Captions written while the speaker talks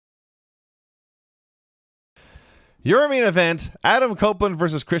Your main event, Adam Copeland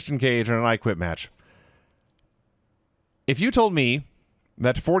versus Christian Cage in an I Quit match. If you told me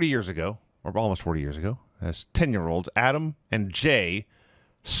that 40 years ago, or almost 40 years ago, as 10-year-olds, Adam and Jay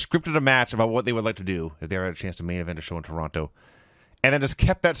scripted a match about what they would like to do if they ever had a chance to main event a show in Toronto, and then just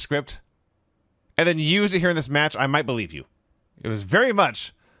kept that script, and then used it here in this match, I might believe you. It was very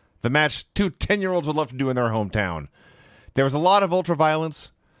much the match two 10-year-olds would love to do in their hometown. There was a lot of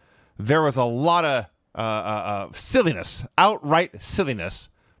ultra-violence. There was a lot of silliness, outright silliness,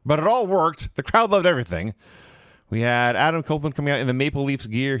 but it all worked. The crowd loved everything. We had Adam Copeland coming out in the Maple Leafs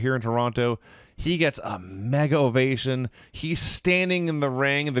gear here in Toronto. He gets a mega ovation. He's standing in the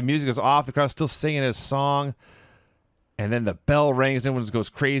ring. The music is off. The crowd's still singing his song. And then the bell rings. Everyone goes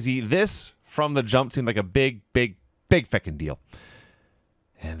crazy. This, from the jump, seemed like a big feckin' deal.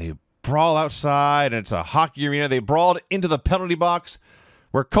 And they brawl outside, and it's a hockey arena. They brawled into the penalty box,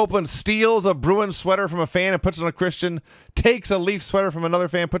 where Copeland steals a Bruins sweater from a fan and puts it on a Christian, takes a Leaf sweater from another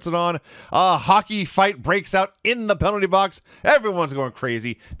fan, puts it on. A hockey fight breaks out in the penalty box. Everyone's going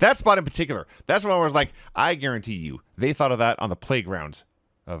crazy. That spot in particular, that's when I was like, I guarantee you, they thought of that on the playgrounds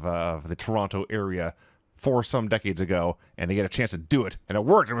of the Toronto area some decades ago, and they get a chance to do it, and it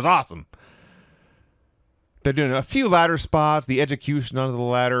worked. It was awesome. They're doing a few ladder spots, the execution onto the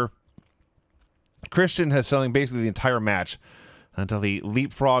ladder. Christian has selling basically the entire match until he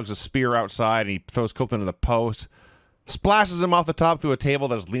leapfrogs a spear outside and he throws Copeland into the post, splashes him off the top through a table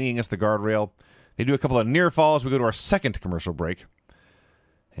that is leaning against the guardrail. They do a couple of near falls. We go to our second commercial break.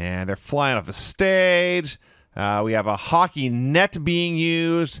 And they're flying off the stage. We have a hockey net being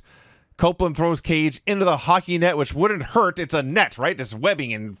used. Copeland throws Cage into the hockey net, which wouldn't hurt. It's a net, right? Just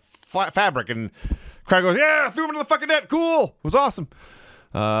webbing and fabric. And crowd goes, yeah, threw him into the fucking net. Cool. It was awesome.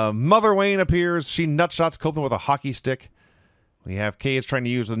 Mother Wayne appears. She nutshots Copeland with a hockey stick. We have Cage trying to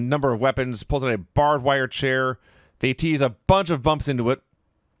use a number of weapons, pulls out a barbed wire chair. They tease a bunch of bumps into it.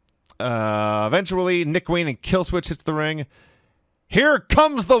 Eventually, Nick Wayne and Killswitch hits the ring. Here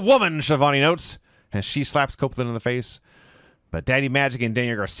comes the woman, Shivani notes, and she slaps Copeland in the face. But Daddy Magic and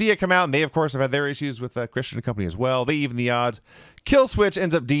Daniel Garcia come out, and they, of course, have had their issues with Christian and company as well. They even the odds. Killswitch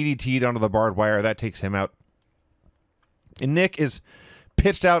ends up DDT'd onto the barbed wire. That takes him out. And Nick is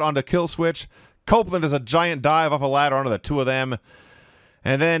pitched out onto Killswitch. Copeland does a giant dive off a ladder onto the two of them.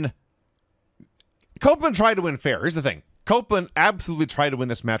 And then Copeland tried to win fair. Here's the thing. Copeland absolutely tried to win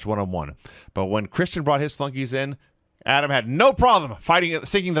this match one-on-one. But when Christian brought his flunkies in, Adam had no problem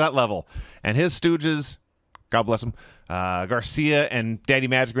sinking to that level. And his stooges, God bless them, Garcia and Daddy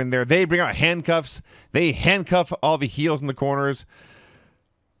Magic are in there. They bring out handcuffs. They handcuff all the heels in the corners.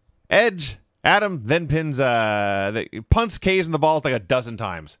 Adam then punts Cage in the balls like a dozen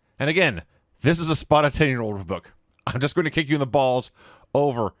times. And again, this is a spot a 10-year-old would book. I'm just going to kick you in the balls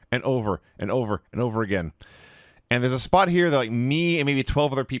over and over and over and over again. And there's a spot here that like me and maybe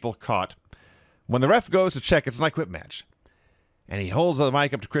 12 other people caught. When the ref goes to check, it's an I Quit match. And he holds the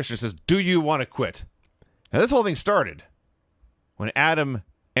mic up to Christian and says, do you want to quit? Now this whole thing started when Adam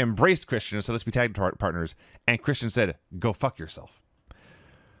embraced Christian and said, let's be tag partners. And Christian said, go fuck yourself.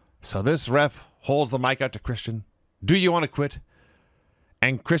 So this ref holds the mic out to Christian. Do you want to quit?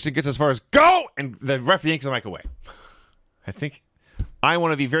 And Christian gets as far as go, and the ref yanks the mic away. I think I'm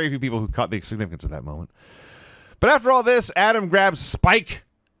one of the very few people who caught the significance of that moment. But after all this, Adam grabs Spike,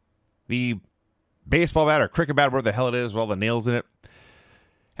 the baseball bat or cricket bat, whatever the hell it is, with all the nails in it.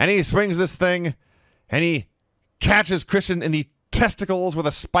 And he swings this thing, and he catches Christian in the testicles with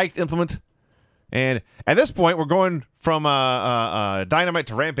a spiked implement. And at this point, we're going from Dynamite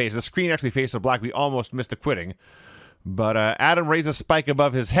to Rampage. The screen actually faces black. We almost missed the quitting. But Adam raises Spike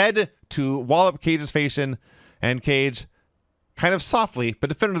above his head to wallop Cage's face in, and Cage kind of softly but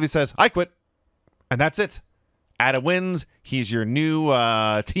definitively says, I quit. And that's it. Adam wins. He's your new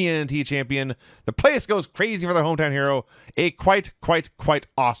TNT champion. The place goes crazy for the hometown hero. A quite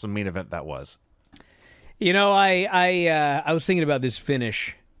awesome main event that was. You know, I was thinking about this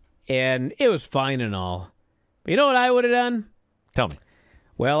finish, and it was fine and all. But you know what I would have done? Tell me.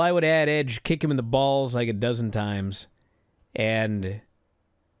 Well, I would add Edge, kick him in the balls like a dozen times, and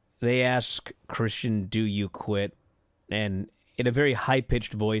they ask Christian, do you quit? And in a very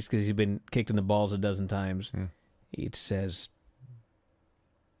high-pitched voice, because he's been kicked in the balls a dozen times, it says,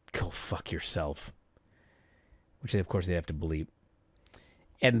 go fuck yourself. Which, of course, they have to bleep.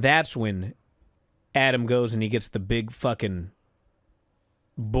 And that's when Adam goes and he gets the big fucking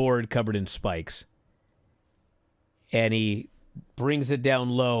board covered in spikes. And he brings it down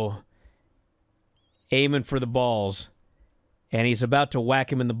low, aiming for the balls, and he's about to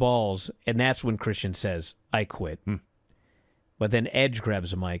whack him in the balls, and that's when Christian says, I quit. But then Edge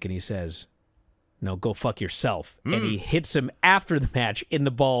grabs a mic and he says, no, go fuck yourself. And he hits him after the match in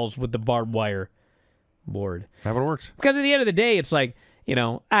the balls with the barbed wire board. That would have worked. Because at the end of the day, it's like, you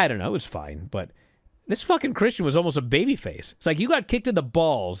know, I don't know, it was fine. But this fucking Christian was almost a babyface. It's like you got kicked in the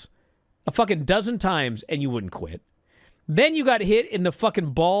balls a fucking dozen times and you wouldn't quit. Then you got hit in the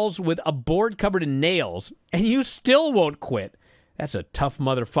fucking balls with a board covered in nails and you still won't quit. That's a tough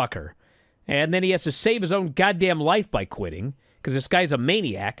motherfucker. And then he has to save his own goddamn life by quitting because this guy's a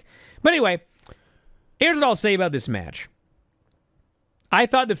maniac. But anyway, here's what I'll say about this match. I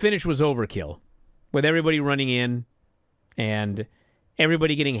thought the finish was overkill with everybody running in and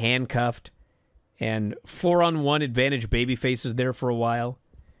everybody getting handcuffed and 4-on-1 advantage babyfaces there for a while.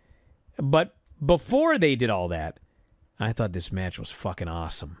 But before they did all that, I thought this match was fucking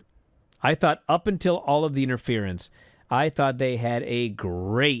awesome. I thought up until all of the interference, I thought they had a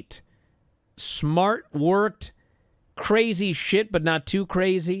great, smart worked, crazy shit, but not too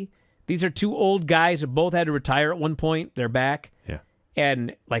crazy. These are two old guys who both had to retire at one point. They're back. Yeah.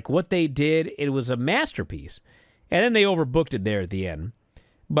 And like what they did, it was a masterpiece. And then they overbooked it there at the end.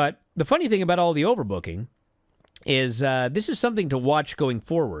 But the funny thing about all the overbooking is this is something to watch going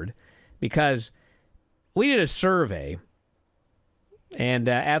forward because we did a survey and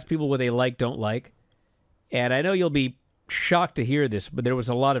asked people what they like, don't like. And I know you'll be shocked to hear this, but there was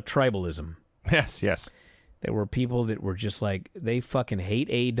a lot of tribalism. Yes, yes. There were people that were just like, they fucking hate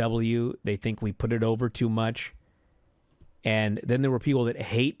AEW. They think we put it over too much. And then there were people that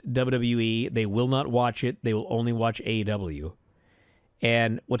hate WWE. They will not watch it. They will only watch AEW.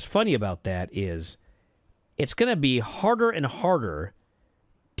 And what's funny about that is it's going to be harder and harder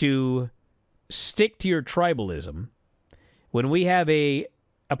to stick to your tribalism when we have a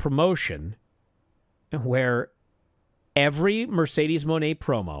promotion where every Mercedes Moné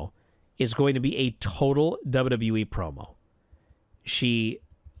promo is going to be a total WWE promo. She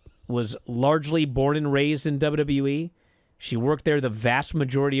was largely born and raised in WWE. She worked there the vast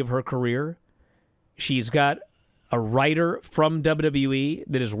majority of her career. She's got a writer from WWE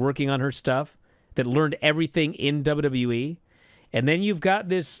that is working on her stuff, that learned everything in WWE. And then you've got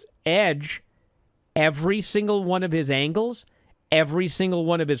this Edge, every single one of his angles, every single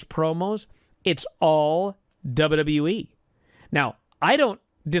one of his promos, it's all WWE. Now, I don't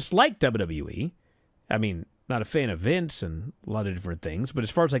dislike WWE. I mean, not a fan of Vince and a lot of different things, but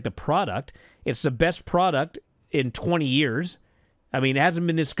as far as like the product, it's the best product in 20 years. I mean, it hasn't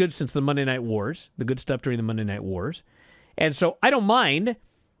been this good since the Monday Night Wars, the good stuff during the Monday Night Wars. And so I don't mind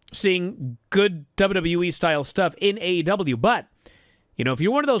seeing good WWE-style stuff in AEW, but, you know, if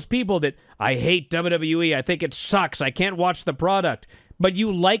you're one of those people that, I hate WWE, I think it sucks, I can't watch the product, but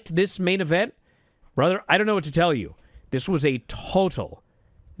you liked this main event, brother, I don't know what to tell you. This was a total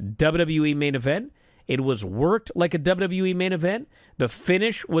WWE main event. It was worked like a WWE main event. The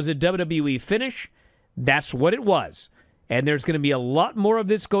finish was a WWE finish. That's what it was. And there's going to be a lot more of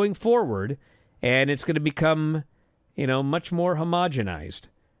this going forward, and it's going to become, you know, much more homogenized.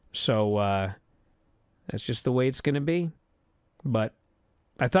 So that's just the way it's going to be. But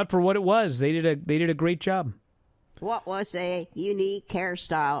I thought for what it was, they did a great job. What was a unique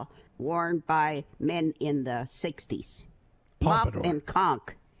hairstyle worn by men in the 60s? Pompadour. Mop and conch,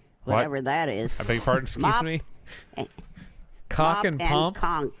 whatever that is. I beg your pardon? Excuse me? Cock and pomp?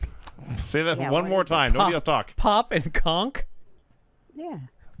 Conch. Say that Yeah, one what more is it? time. Nobody else talk. Pop and conch? Yeah.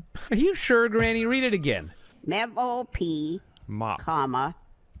 Are you sure, Granny? Read it again. M-O-P, Mop. comma,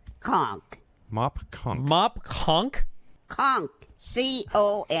 conch. Mop conch. Mop conch? Conch.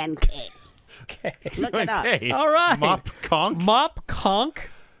 C-O-N-K. Okay. Look it up. Okay. All right. Mop conch? Mop conch?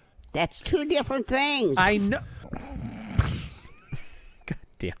 That's two different things. I know. God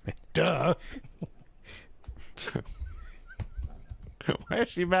damn it. Duh. Why is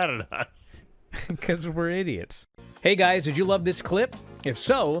she mad at us? Because we're idiots. Hey guys, did you love this clip? If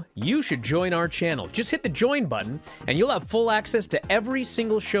so, you should join our channel. Just hit the join button, and you'll have full access to every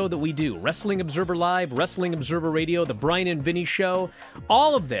single show that we do. Wrestling Observer Live, Wrestling Observer Radio, The Bryan Vinny Show,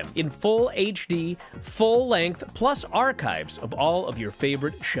 all of them in full HD, full length, plus archives of all of your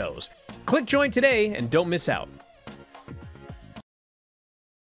favorite shows. Click join today and don't miss out.